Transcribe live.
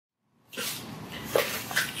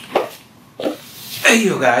Hey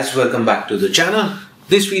yo guys, welcome back to the channel.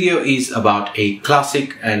 This video is about a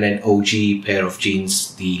classic and an OG pair of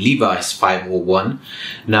jeans, the Levi's 501.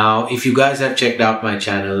 Now, if you guys have checked out my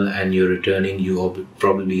channel and you're returning, you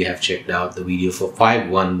probably have checked out the video for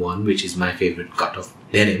 511, which is my favorite cut of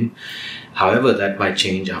denim. However, that might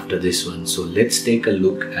change after this one. So let's take a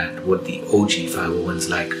look at what the OG 501 is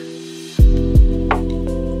like.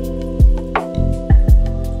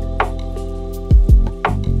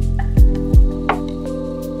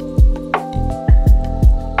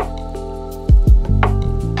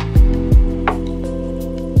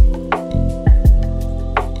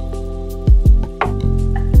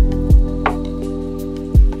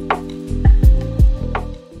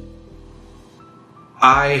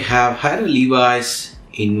 I have had a Levi's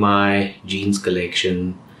in my jeans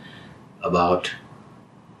collection about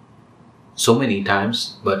so many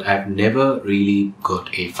times, but I've never really got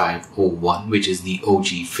a 501, which is the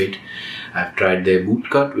OG fit. I've tried their boot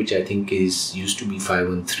cut, which I think used to be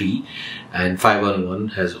 513, and 511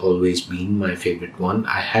 has always been my favorite one.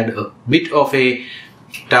 I had a bit of a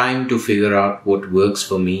time to figure out what works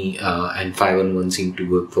for me, and 511 seemed to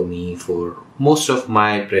work for me for most of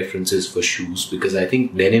my preferences for shoes, because I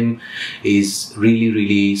think denim is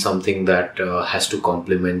really something that has to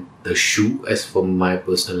complement the shoe. As for my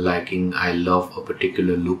personal liking, I love a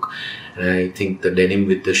particular look, and I think the denim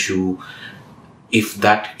with the shoe, if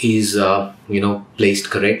that is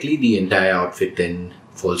placed correctly, the entire outfit then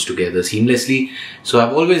falls together seamlessly. So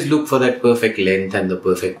I've always looked for that perfect length and the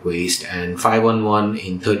perfect waist, and 511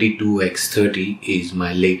 in 32x30 is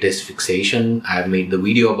my latest fixation. I've made the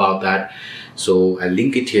video about that, so I'll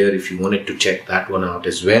link it here if you wanted to check that one out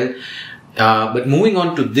as well. But moving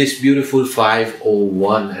on to this beautiful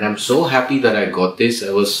 501, and I'm so happy that I got this.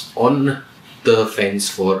 I was on the fence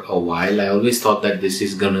for a while. I always thought that this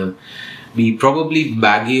is gonna be probably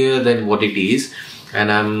baggier than what it is,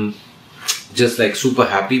 and I'm just like super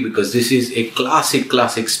happy because this is a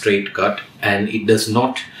classic straight cut, and it does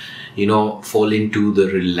not fall into the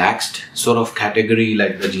relaxed sort of category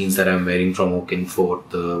like the jeans that I'm wearing from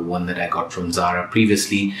Unported, the one that I got from Zara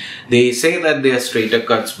previously. They say that they are straighter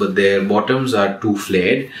cuts, but their bottoms are too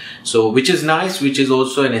flared, so which is nice, which is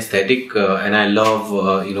also an aesthetic, and I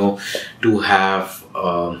love to have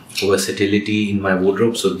versatility in my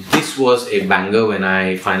wardrobe. So this was a banger when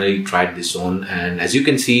I finally tried this on, and as you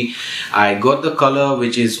can see, I got the color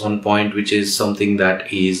which is on point, which is something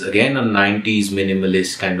that is again a 90s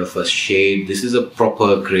minimalist kind of a shade. This is a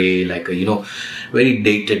proper gray, like a very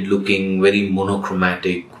dated looking, very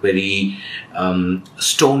monochromatic, very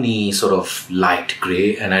stony sort of light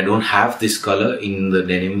gray, and I don't have this color in the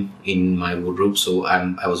denim in my wardrobe, so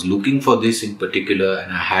I was looking for this in particular,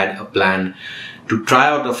 and I had a plan to try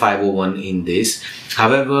out a 501 in this.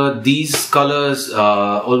 However, these colors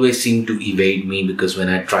always seem to evade me, because when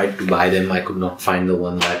I tried to buy them, I could not find the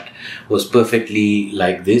one that was perfectly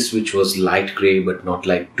like this, which was light gray but not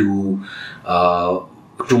like too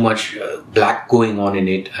much black going on in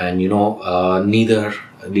it, and neither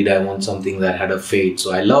did I want something that had a fade.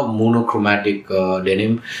 So I love monochromatic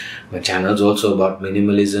denim. My channel is also about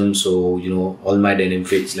minimalism, so all my denim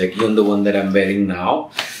fits, like even the one that I'm wearing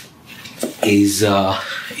now is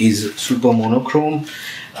super monochrome,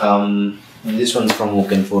 and this one's from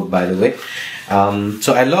Unported, by the way.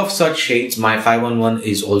 So I love such shades. My 511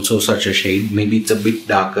 is also such a shade. Maybe it's a bit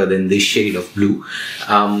darker than this shade of blue,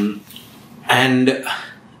 and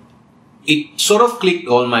it sort of clicked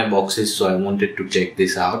all my boxes, so I wanted to check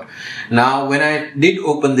this out. Now, when I did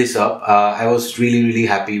open this up, I was really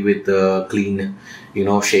happy with the clean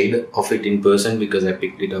shade of it in person, because I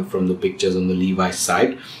picked it up from the pictures on the Levi's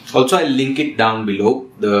site. Also, I'll link it down below.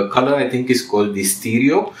 The color I think is called the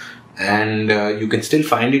Stereo, and you can still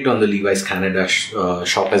find it on the Levi's Canada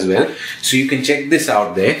shop as well, so you can check this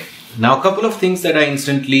out there. Now, a couple of things that I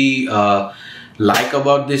instantly like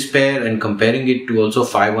about this pair, and comparing it to also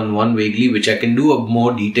 511 vaguely, which I can do a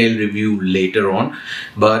more detailed review later on,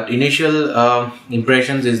 but initial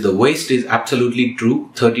impressions is the waist is absolutely true.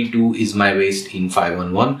 32 is my waist in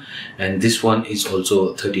 511, and this one is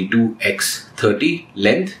also 32x30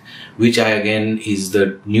 length, which again is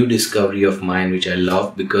the new discovery of mine, which I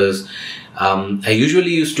love, because I usually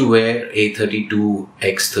used to wear a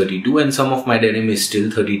 32x32, and some of my denim is still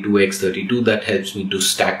 32x32. That helps me to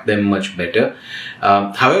stack them much better.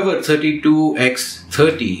 However,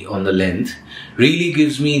 32x30 on the length really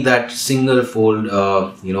gives me that single fold,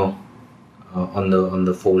 on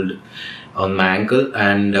the fold on my ankle,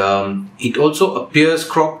 and it also appears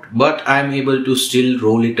cropped, but I'm able to still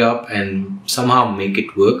roll it up and somehow make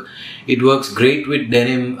it work. It works great with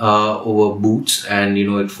denim over boots, and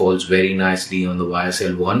it falls very nicely on the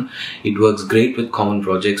YSL 1. It works great with common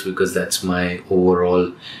projects because that's my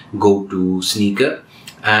overall go-to sneaker,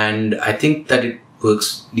 and I think that it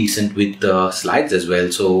works decent with slides as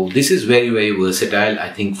well. So this is very, very versatile.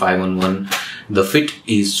 I think 511, the fit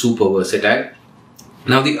is super versatile.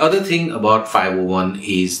 Now the other thing about 501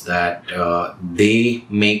 is that they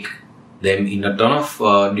make them in a ton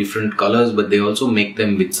of different colors, but they also make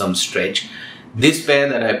them with some stretch. This pair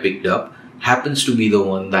that I picked up happens to be the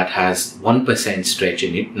one that has 1% stretch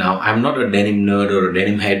in it. Now, I'm not a denim nerd or a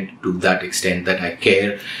denim head to that extent that I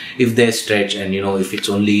care if there's stretch, and if it's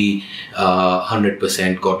only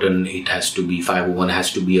 100% cotton, it has to be 501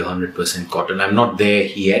 has to be 100% cotton. I'm not there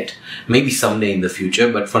yet, maybe someday in the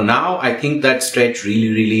future, but for now I think that stretch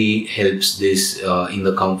really helps this in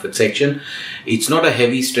the comfort section. It's not a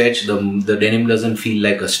heavy stretch. The denim doesn't feel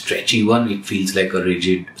like a stretchy one. It feels like a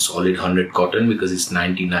rigid solid 100 cotton because it's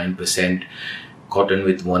 99% cotton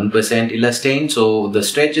with 1% elastane. So the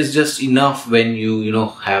stretch is just enough when you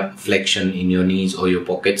have flexion in your knees or your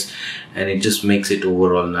pockets, and it just makes it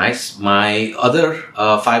overall nice. My other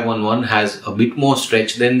 511 has a bit more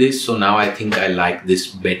stretch than this, so now I think I like this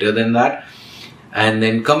better than that. And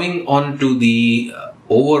then coming on to the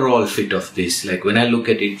overall fit of this, like when I look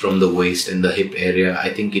at it from the waist and the hip area,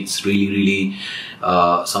 I think it's really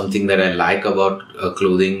something that I like about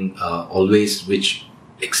clothing always, which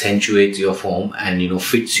accentuates your form and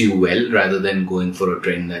fits you well, rather than going for a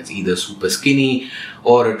trend that's either super skinny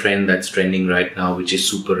or a trend that's trending right now, which is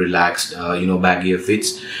super relaxed, baggier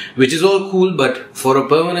fits, which is all cool, but for a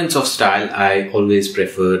permanence of style, I always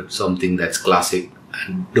prefer something that's classic.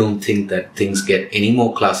 I don't think that things get any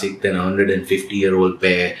more classic than a 150-year-old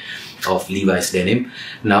pair of Levi's denim.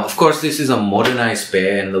 Now, of course, this is a modernized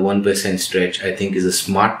pair, and the 1% stretch I think is a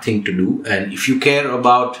smart thing to do. And if you care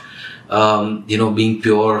about being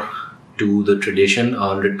pure to the tradition,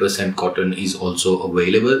 100% cotton is also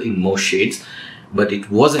available in most shades, but it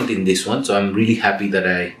wasn't in this one, so I'm really happy that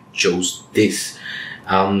I chose this.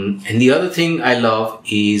 And the other thing I love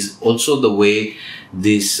is also the way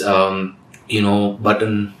this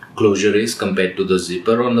button closure is compared to the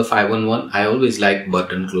zipper on the 511. I always like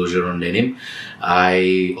button closure on denim.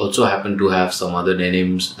 I also happen to have some other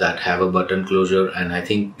denims that have a button closure, and I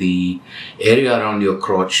think the area around your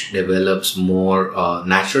crotch develops more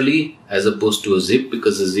naturally as opposed to a zip,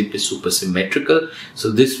 because the zip is super symmetrical.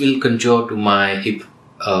 So this will contour to my hip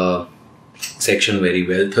section very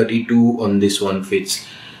well. 32 on this one fits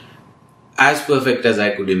as perfect as I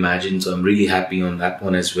could imagine, so I'm really happy on that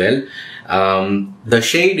one as well. The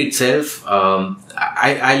shade itself,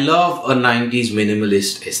 I love a 90s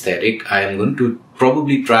minimalist aesthetic. I am going to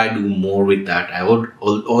probably try do more with that. I would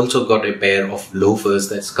also got a pair of loafers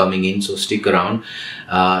that's coming in, so stick around,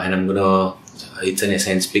 and I'm gonna, it's an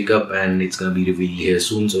Essence pickup and it's gonna be revealed here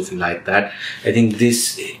soon, so if you like that, I think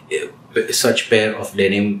this such pair of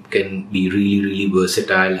denim can be really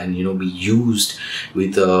versatile and be used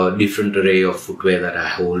with a different array of footwear that I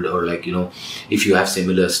hold, or like if you have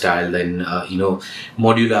similar style, then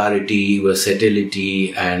modularity,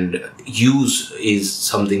 versatility and use is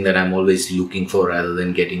something that I'm always looking for, rather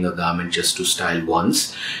than getting a garment just to style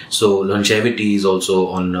once. So longevity is also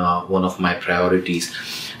on one of my priorities.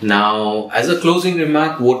 Now, as a closing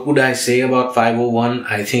remark, what would I say about 501?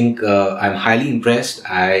 I think I'm highly impressed.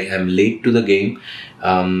 I am late to the game,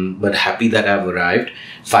 but happy that I've arrived.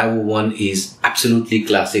 501 is absolutely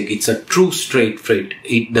classic. It's a true straight fit.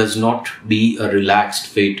 It does not be a relaxed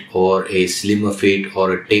fit or a slimmer fit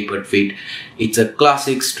or a tapered fit. It's a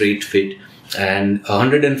classic straight fit. And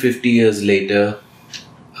 150 years later,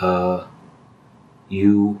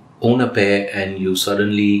 you own a pair and you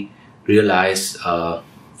suddenly realize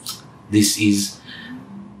this is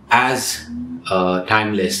as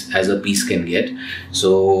timeless as a piece can get.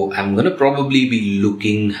 So I'm gonna probably be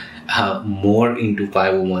looking more into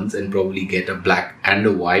 501s and probably get a black and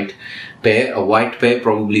a white pair. A white pair,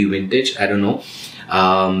 probably vintage, I don't know.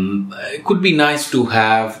 It could be nice to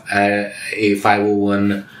have a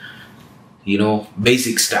 501,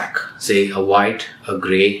 basic stack, say a white, a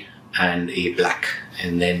gray and a black,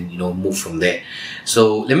 and then move from there.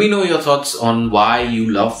 So let me know your thoughts on why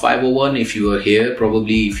you love 501. If you are here,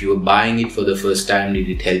 probably if you are buying it for the first time, did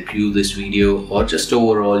it help you, this video, or just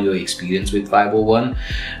overall your experience with 501?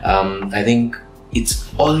 I think it's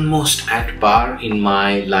almost at par in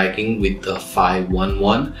my liking with the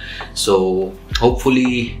 511, so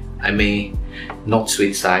hopefully I may not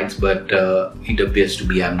switch sides, but it appears to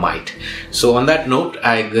be I might. So on that note,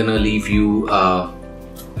 I'm gonna leave you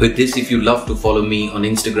with this. If you love to follow me on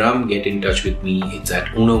Instagram, get in touch with me. It's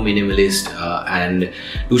at Uno Minimalist, and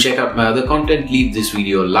do check out my other content. Leave this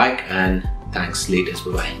video a like, and thanks. Latest.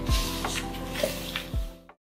 Bye bye.